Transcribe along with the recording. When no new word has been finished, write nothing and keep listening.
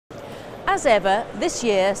As ever, this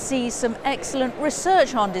year sees some excellent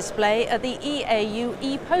research on display at the EAU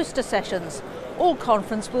e-poster sessions. All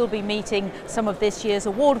conference will be meeting some of this year's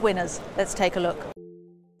award winners. Let's take a look.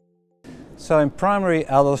 So in primary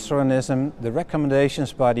aldosteronism, the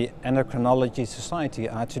recommendations by the Endocrinology Society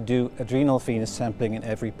are to do adrenal venous sampling in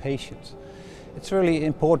every patient. It's really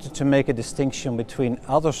important to make a distinction between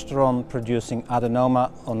aldosterone producing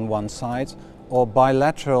adenoma on one side or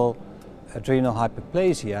bilateral adrenal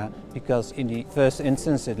hyperplasia, because in the first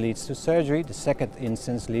instance it leads to surgery, the second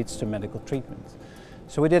instance leads to medical treatment.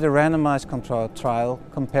 So we did a randomized controlled trial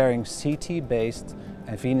comparing CT-based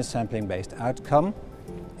and venous sampling-based outcome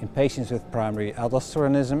in patients with primary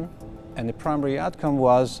aldosteronism, and the primary outcome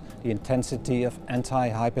was the intensity of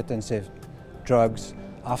antihypertensive drugs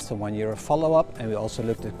after 1 year of follow-up, and we also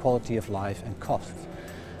looked at quality of life and cost.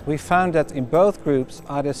 We found that in both groups,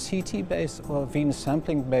 either CT-based or venous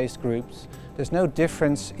sampling-based groups, there's no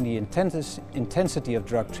difference in the intensity of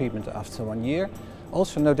drug treatment after 1 year,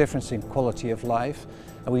 also no difference in quality of life,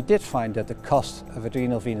 and we did find that the cost of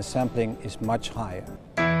adrenal venous sampling is much higher.